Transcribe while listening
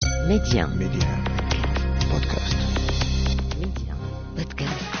Média. Podcast. Média.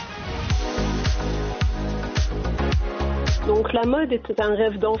 Podcast. Donc la mode était un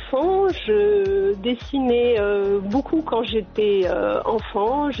rêve d'enfant. Je dessinais beaucoup quand j'étais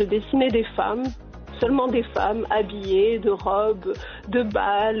enfant. Je dessinais des femmes, seulement des femmes habillées de robes de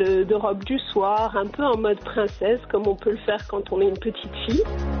bal, de robes du soir, un peu en mode princesse comme on peut le faire quand on est une petite fille.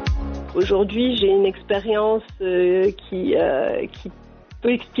 Aujourd'hui, j'ai une expérience qui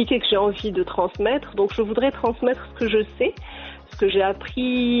peut expliquer que j'ai envie de transmettre. Donc je voudrais transmettre ce que je sais, ce que j'ai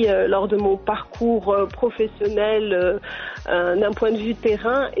appris lors de mon parcours professionnel d'un point de vue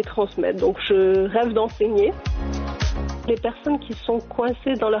terrain et transmettre. Donc je rêve d'enseigner. Les personnes qui sont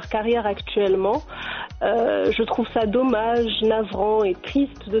coincées dans leur carrière actuellement, je trouve ça dommage, navrant et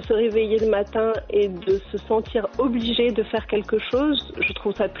triste de se réveiller le matin et de se sentir obligé de faire quelque chose. Je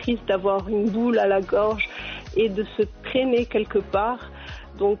trouve ça triste d'avoir une boule à la gorge et de se traîner quelque part.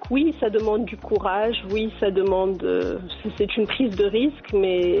 Donc oui, ça demande du courage, oui, ça demande, c'est une prise de risque,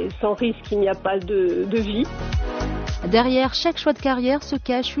 mais sans risque, il n'y a pas de vie. Derrière chaque choix de carrière se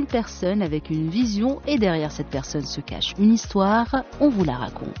cache une personne avec une vision et derrière cette personne se cache une histoire, on vous la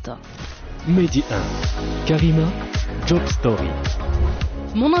raconte. Média 1, Karima, Job Story.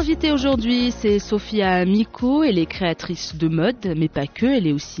 Mon invitée aujourd'hui, c'est Sophia Mikou. Elle est créatrice de mode, mais pas que. Elle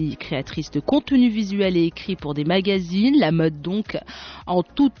est aussi créatrice de contenu visuel et écrit pour des magazines. La mode donc en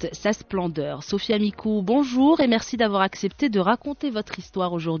toute sa splendeur. Sophia Mikou, bonjour et merci d'avoir accepté de raconter votre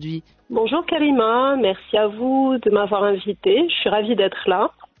histoire aujourd'hui. Bonjour Karima, merci à vous de m'avoir invitée. Je suis ravie d'être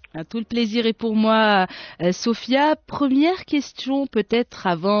là. Tout le plaisir est pour moi, Sophia. Première question peut-être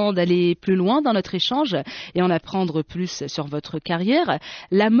avant d'aller plus loin dans notre échange et en apprendre plus sur votre carrière.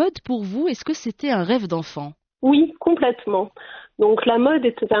 La mode pour vous, est-ce que c'était un rêve d'enfant ? Oui, complètement. Donc la mode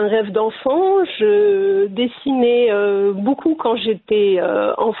était un rêve d'enfant. Je dessinais beaucoup quand j'étais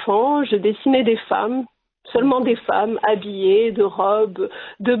enfant. Je dessinais des femmes. Seulement des femmes habillées de robes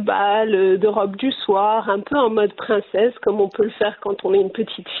de bal, de robes du soir, un peu en mode princesse comme on peut le faire quand on est une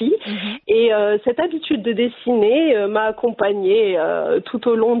petite fille. Et cette habitude de dessiner m'a accompagnée tout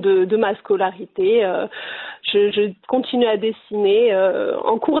au long de ma scolarité. Je continue à dessiner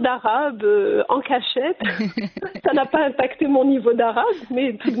en cours d'arabe, en cachette. Ça n'a pas impacté mon niveau d'arabe,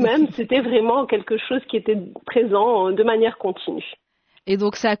 mais tout de même, c'était vraiment quelque chose qui était présent de manière continue. Et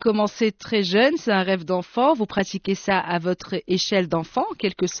donc ça a commencé très jeune, c'est un rêve d'enfant, vous pratiquez ça à votre échelle d'enfant en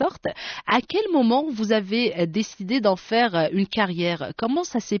quelque sorte. À quel moment vous avez décidé d'en faire une carrière ? Comment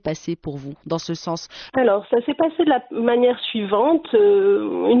ça s'est passé pour vous dans ce sens ? Alors ça s'est passé de la manière suivante.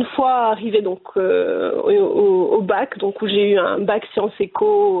 Une fois arrivée donc au bac, donc où j'ai eu un bac sciences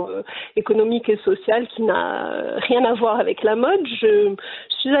éco, économique et sociale qui n'a rien à voir avec la mode, je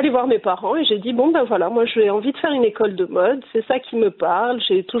suis allée voir mes parents et j'ai dit bon ben voilà, moi j'ai envie de faire une école de mode, c'est ça qui me parle.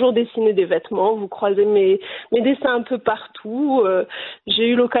 J'ai toujours dessiné des vêtements, vous croisez mes dessins un peu partout. J'ai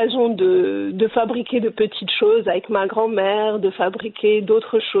eu l'occasion de fabriquer de petites choses avec ma grand-mère, de fabriquer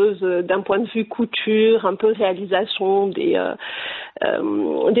d'autres choses d'un point de vue couture, un peu réalisation des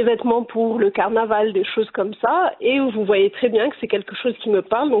vêtements pour le carnaval, des choses comme ça. Et vous voyez très bien que c'est quelque chose qui me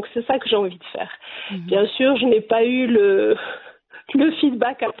parle, donc c'est ça que j'ai envie de faire. Bien sûr, je n'ai pas eu le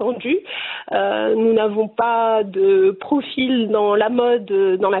feedback attendu. Nous n'avons pas de profil dans la mode,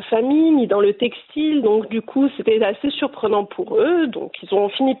 dans la famille, ni dans le textile. Donc, du coup, c'était assez surprenant pour eux. Donc, ils ont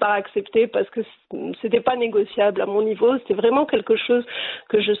fini par accepter parce que c'était pas négociable à mon niveau. C'était vraiment quelque chose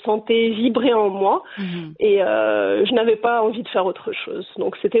que je sentais vibrer en moi. Et je n'avais pas envie de faire autre chose.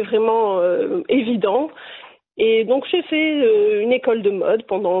 Donc, c'était vraiment évident. Et donc j'ai fait une école de mode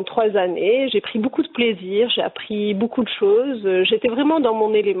pendant 3 années, j'ai pris beaucoup de plaisir, j'ai appris beaucoup de choses, j'étais vraiment dans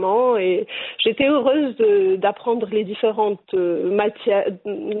mon élément et j'étais heureuse d'apprendre les différentes matières,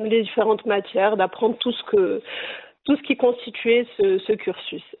 d'apprendre tout ce qui constituait ce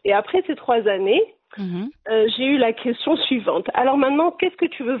cursus. Et après ces 3 années, j'ai eu la question suivante. Alors maintenant, qu'est-ce que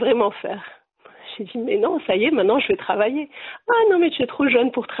tu veux vraiment faire ? J'ai dit, mais non, ça y est, maintenant je vais travailler. Ah non, mais tu es trop jeune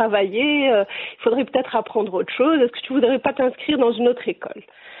pour travailler, il faudrait peut-être apprendre autre chose. Est-ce que tu voudrais pas t'inscrire dans une autre école ?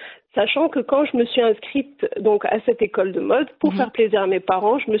 Sachant que quand je me suis inscrite donc à cette école de mode, pour faire plaisir à mes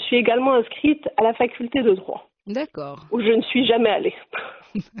parents, je me suis également inscrite à la faculté de droit. D'accord. Où je ne suis jamais allée.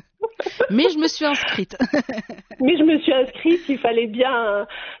 Mais je me suis inscrite. Mais je me suis inscrite, il fallait bien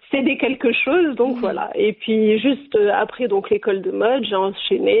céder quelque chose, donc voilà. Et puis juste après donc l'école de mode, j'ai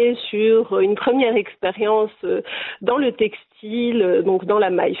enchaîné sur une première expérience dans le textile, donc dans la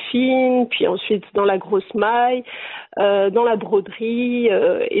maille fine, puis ensuite dans la grosse maille. dans la broderie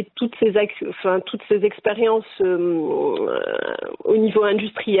et toutes ces expériences au niveau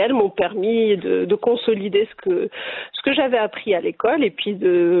industriel m'ont permis de consolider ce que j'avais appris à l'école et puis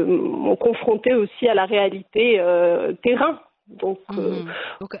de m'ont confronté aussi à la réalité terrain. Donc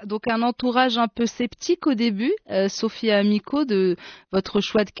un entourage un peu sceptique au début, Sophia Mikou, de votre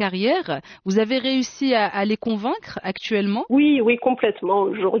choix de carrière. Vous avez réussi à les convaincre actuellement ? Oui, complètement.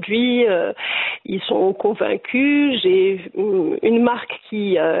 Aujourd'hui, ils sont convaincus. J'ai une marque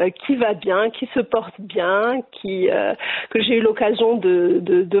qui va bien, qui se porte bien, que j'ai eu l'occasion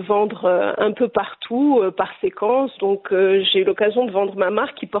de vendre un peu partout par séquence. Donc j'ai eu l'occasion de vendre ma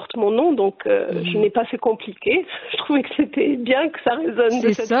marque qui porte mon nom. Donc je n'ai pas fait compliqué. Je trouvais que c'était bien que ça résonne de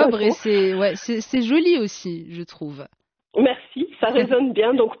cette façon. C'est sobre et c'est joli aussi, je trouve. Merci, ça résonne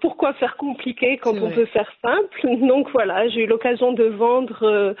bien. Donc pourquoi faire compliqué quand on peut faire simple ? Donc voilà, j'ai eu l'occasion de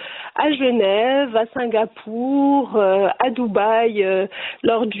vendre à Genève, à Singapour, à Dubaï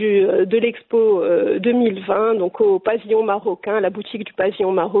lors de l'expo 2020, donc au pavillon marocain, la boutique du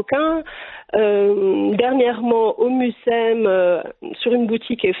pavillon marocain. Dernièrement au Mucem sur une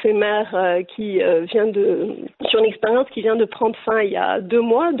boutique éphémère sur une expérience qui vient de prendre fin il y a 2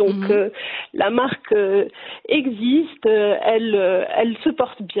 mois. Donc la marque existe. Elle se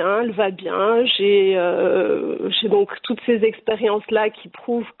porte bien, elle va bien. J'ai donc toutes ces expériences-là qui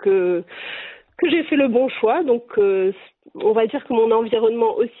prouvent que j'ai fait le bon choix. Donc, on va dire que mon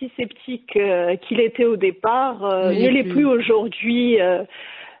environnement, aussi sceptique qu'il était au départ, ne l'est plus aujourd'hui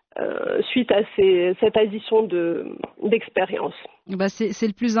suite à cette addition d'expérience. C'est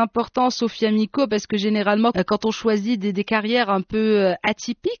le plus important, Sophia Mikou, parce que généralement, quand on choisit des carrières un peu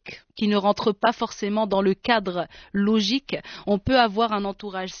atypiques, qui ne rentrent pas forcément dans le cadre logique, on peut avoir un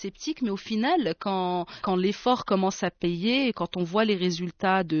entourage sceptique, mais au final, quand l'effort commence à payer et quand on voit les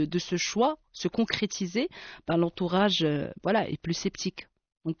résultats de ce choix se concrétiser, l'entourage est plus sceptique.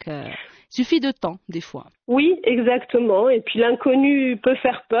 Donc, il suffit de temps, des fois. Oui, exactement. Et puis, l'inconnu peut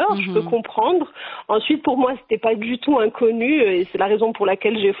faire peur, je peux comprendre. Ensuite, pour moi, c'était pas du tout inconnu et c'est la raison pour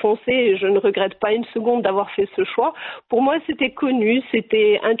laquelle j'ai foncé et je ne regrette pas une seconde d'avoir fait ce choix. Pour moi, c'était connu,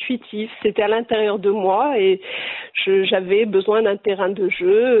 c'était intuitif, c'était à l'intérieur de moi et j'avais besoin d'un terrain de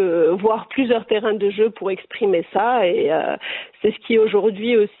jeu, voire plusieurs terrains de jeu pour exprimer ça et c'est ce qui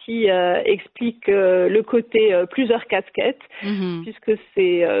aujourd'hui aussi explique le côté plusieurs casquettes, puisque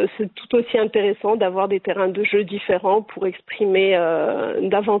c'est tout aussi intéressant d'avoir des terrains de jeu différents pour exprimer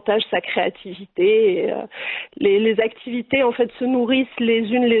davantage sa créativité. Et, les activités en fait se nourrissent les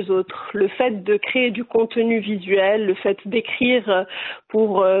unes les autres. Le fait de créer du contenu visuel, le fait d'écrire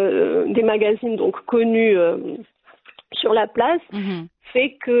pour des magazines donc connus sur la place,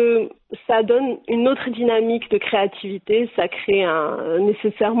 fait que ça donne une autre dynamique de créativité, ça crée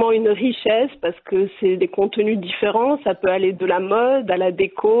nécessairement une richesse parce que c'est des contenus différents, ça peut aller de la mode à la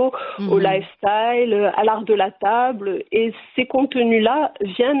déco, au lifestyle, à l'art de la table et ces contenus-là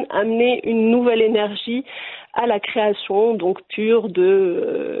viennent amener une nouvelle énergie à la création donc pure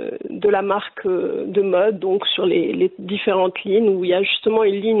de la marque de mode, donc sur les différentes lignes où il y a justement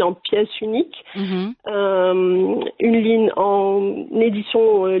une ligne en pièces uniques, une ligne en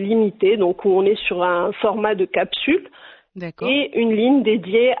édition limitée, donc où on est sur un format de capsule, et une ligne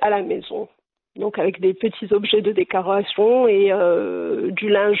dédiée à la maison, donc avec des petits objets de décoration et du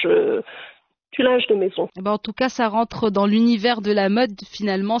linge de maison. En tout cas, ça rentre dans l'univers de la mode.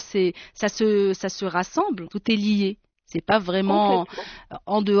 Finalement, ça se rassemble. Tout est lié. C'est pas vraiment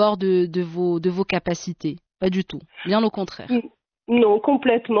en dehors de vos capacités. Pas du tout. Bien au contraire. Non,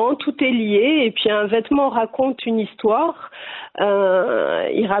 complètement. Tout est lié. Et puis un vêtement raconte une histoire.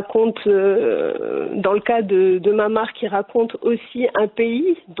 Il raconte, dans le cas de ma marque, il raconte aussi un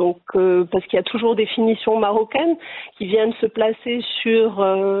pays. Donc, parce qu'il y a toujours des finitions marocaines qui viennent se placer sur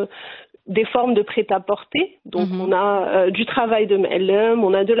des formes de prêt-à-porter. Donc, on a du travail de MLM,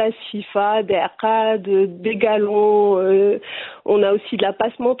 on a de la FIFA, des arcades, des galons, on a aussi de la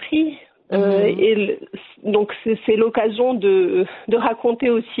passementerie. Donc, c'est l'occasion de raconter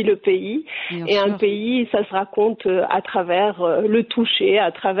aussi le pays. Un pays, ça se raconte à travers le toucher,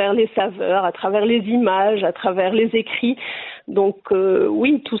 à travers les saveurs, à travers les images, à travers les écrits. Donc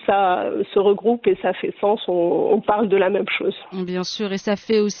oui, tout ça se regroupe et ça fait sens, on parle de la même chose. Bien sûr, et ça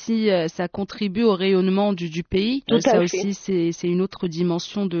fait aussi, ça contribue au rayonnement du pays. Tout ça à fait. Aussi, c'est une autre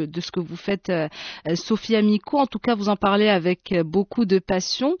dimension de ce que vous faites, Sophia Mikou. En tout cas, vous en parlez avec beaucoup de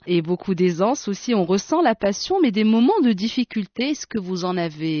passion et beaucoup d'aisance aussi. On ressent la passion, mais des moments de difficulté, est-ce que vous en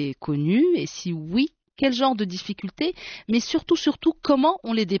avez connu? Et si oui, quel genre de difficultés, mais surtout, comment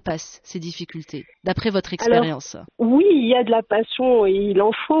on les dépasse, ces difficultés, d'après votre expérience? Alors, oui, il y a de la passion et il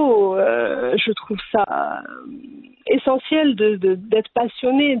en faut. Je trouve ça essentiel d'être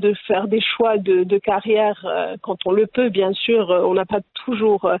passionné, de faire des choix de carrière quand on le peut, bien sûr. On n'a pas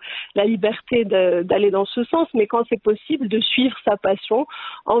toujours la liberté d'aller dans ce sens, mais quand c'est possible, de suivre sa passion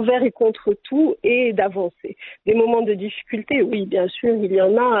envers et contre tout et d'avancer. Des moments de difficulté, oui, bien sûr, il y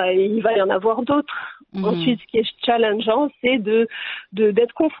en a et il va y en avoir d'autres. Ensuite, ce qui est challengeant, c'est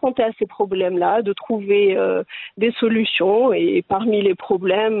d'être confronté à ces problèmes-là, de trouver des solutions. Et parmi les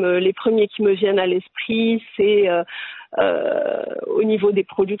problèmes, les premiers qui me viennent à l'esprit, c'est au niveau des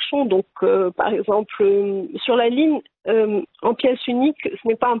productions. Donc, par exemple, sur la ligne, en pièce unique, ce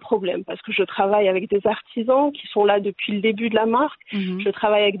n'est pas un problème parce que je travaille avec des artisans qui sont là depuis le début de la marque. Je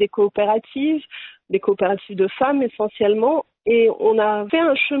travaille avec des coopératives de femmes essentiellement. Et on a fait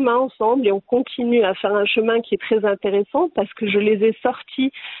un chemin ensemble et on continue à faire un chemin qui est très intéressant parce que je les ai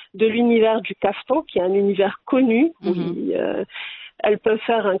sortis de l'univers du caftan, qui est un univers connu. Elles peuvent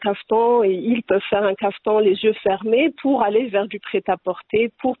faire un caftan et ils peuvent faire un caftan les yeux fermés pour aller vers du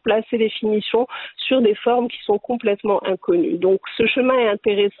prêt-à-porter, pour placer des finitions sur des formes qui sont complètement inconnues. Donc ce chemin est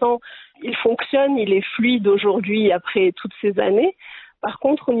intéressant, il fonctionne, il est fluide aujourd'hui après toutes ces années. Par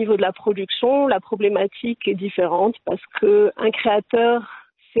contre, au niveau de la production, la problématique est différente parce qu'un créateur,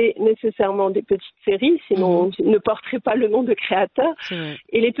 c'est nécessairement des petites séries, sinon il ne porterait pas le nom de créateur.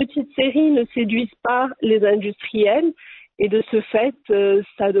 Et les petites séries ne séduisent pas les industriels. Et de ce fait,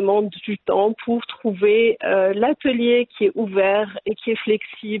 ça demande du temps pour trouver l'atelier qui est ouvert et qui est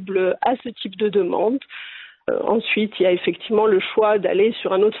flexible à ce type de demande. Ensuite, il y a effectivement le choix d'aller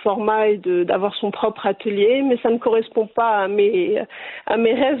sur un autre format et d'avoir son propre atelier, mais ça ne correspond pas à mes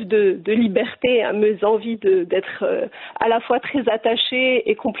rêves de liberté, à mes envies d'être à la fois très attachée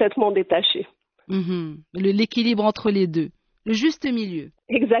et complètement détachée. L'équilibre entre les deux. Le juste milieu.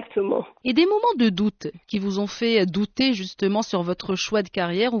 Exactement. Et des moments de doute qui vous ont fait douter justement sur votre choix de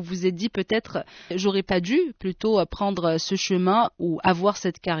carrière où vous vous êtes dit peut-être j'aurais pas dû plutôt prendre ce chemin ou avoir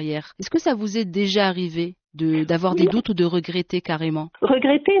cette carrière. Est-ce que ça vous est déjà arrivé d'avoir des doutes ou de regretter carrément?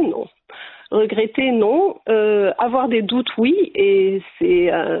 Regretter, non. Avoir des doutes, oui, et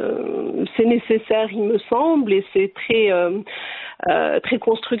c'est nécessaire, il me semble, et c'est très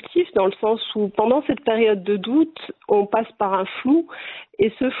constructif dans le sens où pendant cette période de doute, on passe par un flou,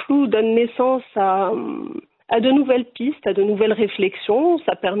 et ce flou donne naissance à de nouvelles pistes, à de nouvelles réflexions.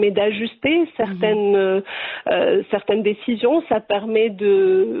 Ça permet d'ajuster certaines décisions. Ça permet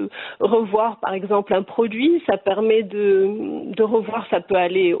de revoir, par exemple, un produit. Ça permet de revoir, ça peut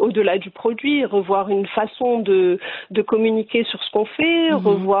aller au-delà du produit, revoir une façon de communiquer sur ce qu'on fait,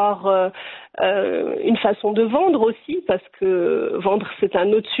 revoir une façon de vendre aussi, parce que vendre, c'est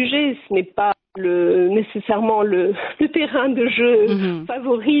un autre sujet. Ce n'est pas nécessairement le terrain de jeu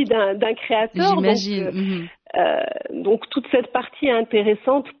favori d'un créateur. J'imagine. Donc toute cette partie est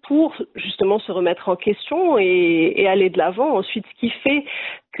intéressante pour justement se remettre en question et aller de l'avant. Ensuite, ce qui fait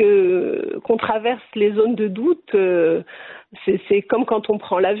qu'on traverse les zones de doute, c'est comme quand on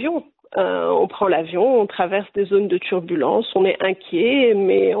prend l'avion. On traverse des zones de turbulence, on est inquiet,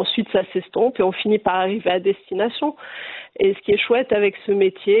 mais ensuite ça s'estompe et on finit par arriver à destination. Et ce qui est chouette avec ce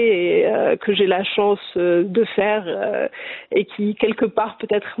métier et que j'ai la chance de faire et qui quelque part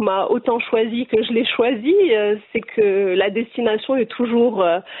peut-être m'a autant choisi que je l'ai choisi, c'est que la destination est toujours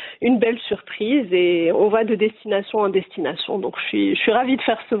une belle surprise et on va de destination en destination. Donc je suis ravie de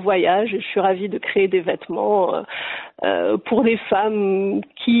faire ce voyage et je suis ravie de créer des vêtements pour des femmes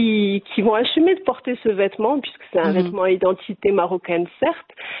qui vont assumer de porter ce vêtement, puisque c'est un vêtement à identité marocaine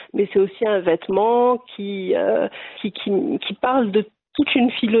certes, mais c'est aussi un vêtement qui parle de toute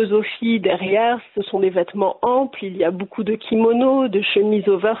une philosophie derrière. Ce sont des vêtements amples, il y a beaucoup de kimonos, de chemises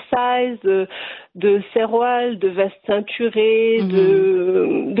oversize, de serroirs, de vestes ceinturées,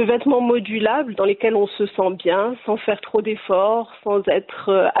 de vêtements modulables dans lesquels on se sent bien, sans faire trop d'efforts, sans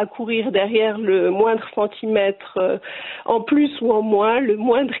être à courir derrière le moindre centimètre en plus ou en moins, le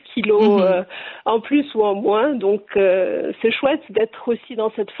moindre kilo en plus ou en moins. Donc c'est chouette d'être aussi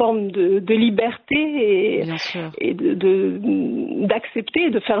dans cette forme de liberté et d'accepter,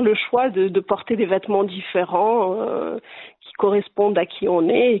 de faire le choix de porter des vêtements différents qui correspondent à qui on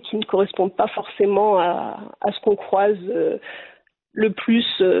est et qui ne correspondent pas forcément à ce qu'on croise le plus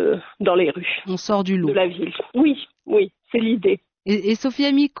dans les rues. On sort du lot. De la ville. Oui, c'est l'idée. Et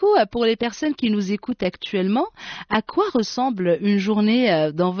Sophia Mikou, pour les personnes qui nous écoutent actuellement, à quoi ressemble une journée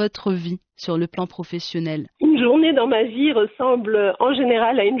dans votre vie sur le plan professionnel? Une journée dans ma vie ressemble en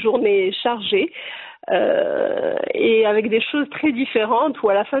général à une journée chargée. Et avec des choses très différentes où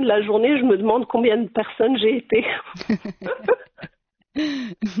à la fin de la journée je me demande combien de personnes j'ai été.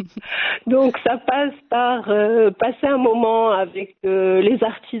 Donc ça passe par passer un moment avec les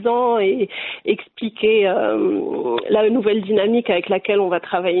artisans et expliquer la nouvelle dynamique avec laquelle on va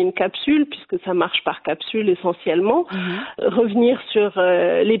travailler une capsule, puisque ça marche par capsule essentiellement. Revenir sur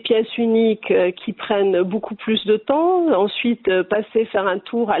les pièces uniques qui prennent beaucoup plus de temps. Ensuite faire un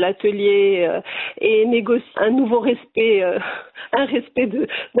tour à l'atelier et négocier un nouveau respect, un respect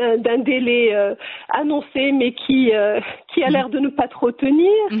d'un délai annoncé mais qui a l'air de ne pas trop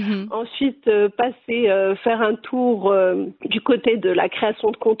tenir. Ensuite, faire un tour du côté de la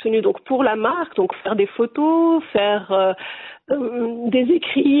création de contenu, donc pour la marque, donc faire des photos, faire des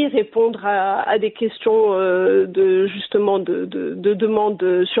écrits, répondre à des questions de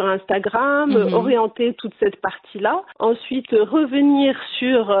demandes sur Instagram, orienter toute cette partie-là. Ensuite, revenir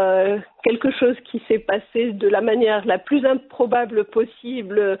sur quelque chose qui s'est passé de la manière la plus improbable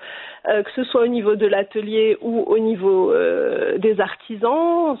possible, que ce soit au niveau de l'atelier ou au niveau des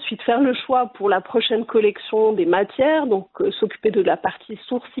artisans. Ensuite, faire le choix pour la prochaine collection des matières, donc s'occuper de la partie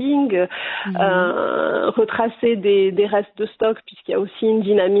sourcing, retracer des restes de stock, puisqu'il y a aussi une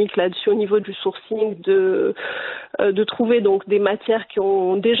dynamique là-dessus au niveau du sourcing, de trouver donc des matières qui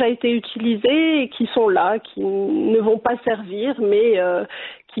ont déjà été utilisées et qui sont là, qui ne vont pas servir, mais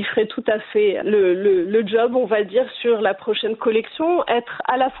qui ferait tout à fait le job, on va dire, sur la prochaine collection. Être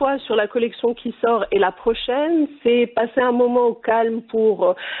à la fois sur la collection qui sort et la prochaine, c'est passer un moment au calme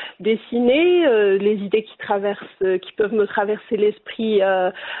pour dessiner les idées qui peuvent me traverser l'esprit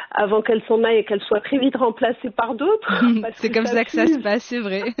avant qu'elles s'en aillent et qu'elles soient très vite remplacées par d'autres. C'est comme ça que ça se passe, c'est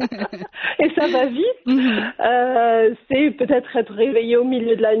vrai. Et ça va vite. C'est peut-être être réveillé au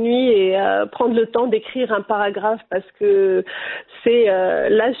milieu de la nuit et prendre le temps d'écrire un paragraphe parce que c'est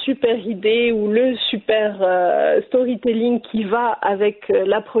la super idée ou le super storytelling qui va avec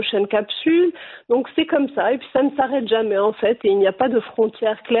la prochaine capsule. Donc c'est comme ça, et puis ça ne s'arrête jamais en fait, et il n'y a pas de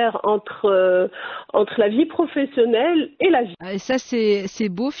frontière claire entre la vie professionnelle et la vie. Et ça c'est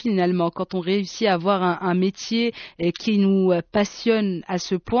beau finalement, quand on réussit à avoir un métier qui nous passionne à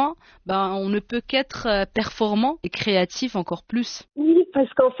ce point, on ne peut qu'être performant et créatif encore plus. Oui,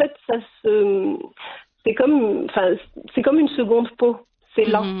 parce qu'en fait c'est comme une seconde peau. C'est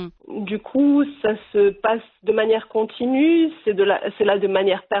là. Du coup, ça se passe de manière continue, c'est là de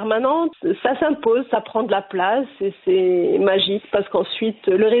manière permanente. Ça s'impose, ça prend de la place et c'est magique parce qu'ensuite,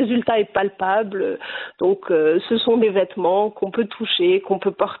 le résultat est palpable. Donc, ce sont des vêtements qu'on peut toucher, qu'on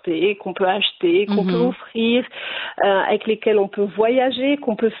peut porter, qu'on peut acheter, qu'on peut offrir, avec lesquels on peut voyager,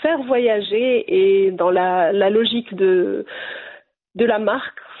 qu'on peut faire voyager. Et dans la logique de la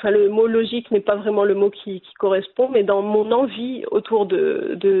marque, le mot logique n'est pas vraiment le mot qui correspond, mais dans mon envie autour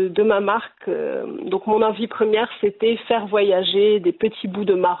de ma marque, donc mon envie première, c'était faire voyager des petits bouts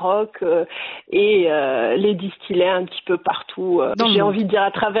de Maroc et les distiller un petit peu partout. J'ai envie de dire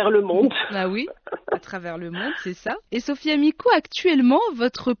à travers le monde. Ah oui, à travers le monde, c'est ça. Et Sophia Mikou, actuellement,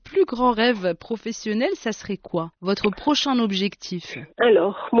 votre plus grand rêve professionnel, ça serait quoi? Votre prochain objectif?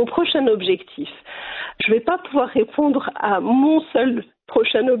 Alors, mon prochain objectif, je ne vais pas pouvoir répondre à mon seul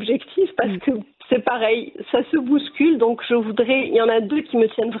prochain objectif parce que c'est pareil, ça se bouscule, donc il y en a deux qui me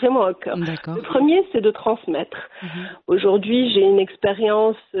tiennent vraiment à cœur. D'accord. Le premier, c'est de transmettre. Aujourd'hui, j'ai une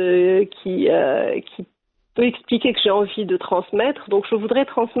expérience qui peut expliquer que j'ai envie de transmettre, donc je voudrais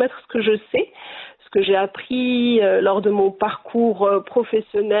transmettre ce que je sais, ce que j'ai appris lors de mon parcours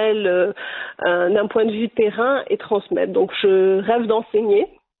professionnel d'un point de vue terrain et transmettre. Donc je rêve d'enseigner.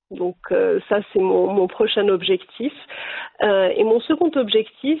 Donc ça, c'est mon prochain objectif. Et mon second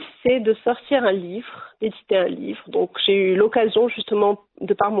objectif, c'est de sortir un livre, d'éditer un livre. Donc j'ai eu l'occasion justement,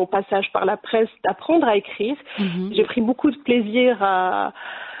 de par mon passage par la presse, d'apprendre à écrire. J'ai pris beaucoup de plaisir à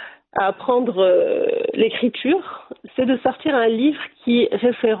apprendre l'écriture. C'est de sortir un livre qui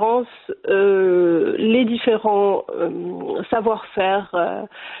référence les différents savoir-faire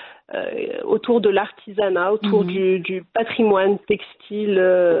autour de l'artisanat, autour du patrimoine textile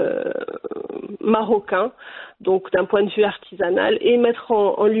marocain, donc d'un point de vue artisanal, et mettre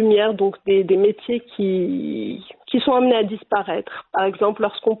en lumière donc des métiers qui sont amenés à disparaître. Par exemple,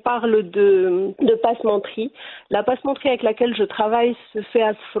 lorsqu'on parle de passementerie, la passementerie avec laquelle je travaille se fait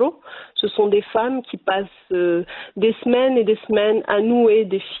à Sfro. Ce sont des femmes qui passent des semaines et des semaines à nouer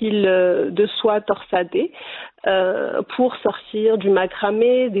des fils de soie torsadés pour sortir du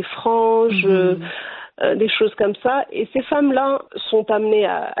macramé, des franges, des choses comme ça. Et ces femmes-là sont amenées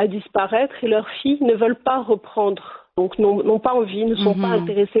à disparaître et leurs filles ne veulent pas reprendre. Donc n'ont pas envie, ne sont pas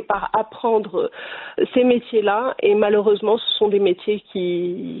intéressés par apprendre ces métiers-là. Et malheureusement, ce sont des métiers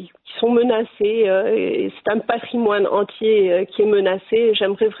qui sont menacés. Et c'est un patrimoine entier qui est menacé.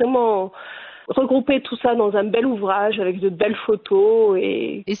 J'aimerais vraiment regrouper tout ça dans un bel ouvrage avec de belles photos.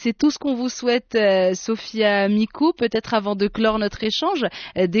 Et c'est tout ce qu'on vous souhaite, Sophia Mikou. Peut-être avant de clore notre échange,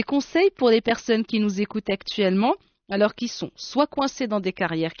 des conseils pour les personnes qui nous écoutent actuellement, alors qui sont soit coincés dans des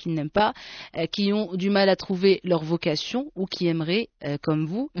carrières qu'ils n'aiment pas, qui ont du mal à trouver leur vocation ou qui aimeraient, comme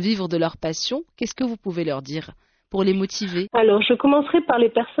vous, vivre de leur passion. Qu'est-ce que vous pouvez leur dire pour les motiver? Alors, je commencerai par les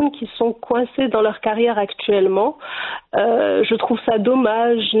personnes qui sont coincées dans leur carrière actuellement. Je trouve ça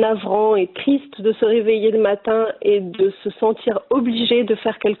dommage, navrant et triste de se réveiller le matin et de se sentir obligé de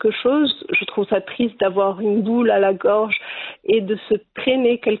faire quelque chose. Je trouve ça triste d'avoir une boule à la gorge et de se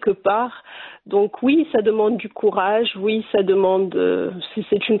traîner quelque part. Donc oui, ça demande du courage, oui, ça demande,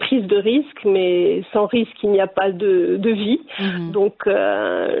 c'est une prise de risque, mais sans risque, il n'y a pas de vie. Donc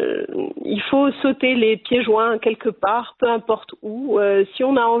il faut sauter les pieds joints quelque part, peu importe où. Si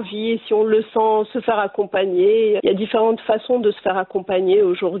on a envie et si on le sent, se faire accompagner. Il y a différentes façons de se faire accompagner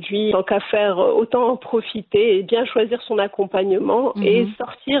aujourd'hui. Tant qu'à faire, autant en profiter et bien choisir son accompagnement et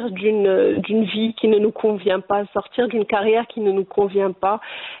sortir d'une vie qui ne nous convient pas, sortir d'une carrière qui ne nous convient pas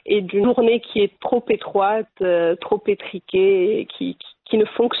et d'une journée qui est trop étroite, trop étriquée, qui ne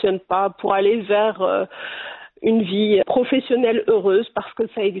fonctionne pas, pour aller vers une vie professionnelle heureuse, parce que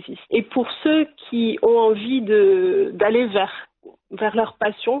ça existe. Et pour ceux qui ont envie d'aller vers leur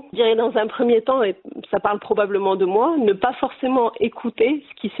passion, je dirais dans un premier temps, et ça parle probablement de moi, ne pas forcément écouter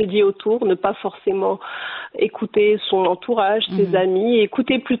ce qui se dit autour, ne pas forcément écouter son entourage, ses amis,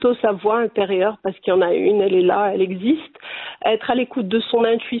 écouter plutôt sa voix intérieure, parce qu'il y en a une, elle est là, elle existe, être à l'écoute de son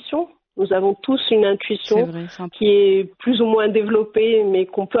intuition. Nous avons tous une intuition qui est plus ou moins développée, mais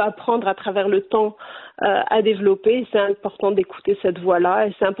qu'on peut apprendre à travers le temps à développer. C'est important d'écouter cette voix-là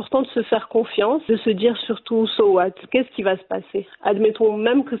et c'est important de se faire confiance, de se dire surtout so what, qu'est-ce qui va se passer? Admettons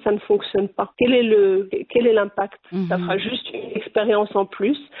même que ça ne fonctionne pas. Quel est l'impact? Ça fera juste une expérience en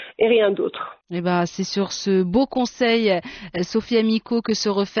plus et rien d'autre. Eh ben, c'est sur ce beau conseil, Sophia Mikou, que se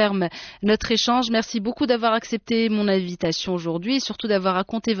referme notre échange. Merci beaucoup d'avoir accepté mon invitation aujourd'hui et surtout d'avoir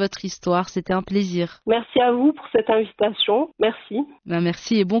raconté votre histoire. C'était un plaisir. Merci à vous pour cette invitation. Merci.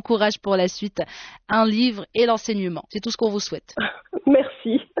 Merci et bon courage pour la suite. Un livre et l'enseignement. C'est tout ce qu'on vous souhaite.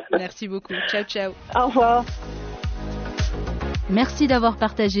 Merci. Merci beaucoup. Ciao, ciao. Au revoir. Merci d'avoir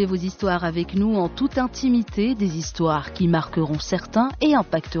partagé vos histoires avec nous en toute intimité, des histoires qui marqueront certains et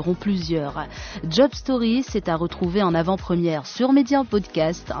impacteront plusieurs. Job Story, c'est à retrouver en avant-première sur Média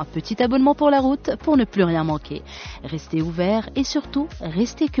Podcast, un petit abonnement pour la route pour ne plus rien manquer. Restez ouverts et surtout,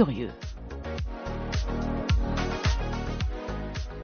 restez curieux.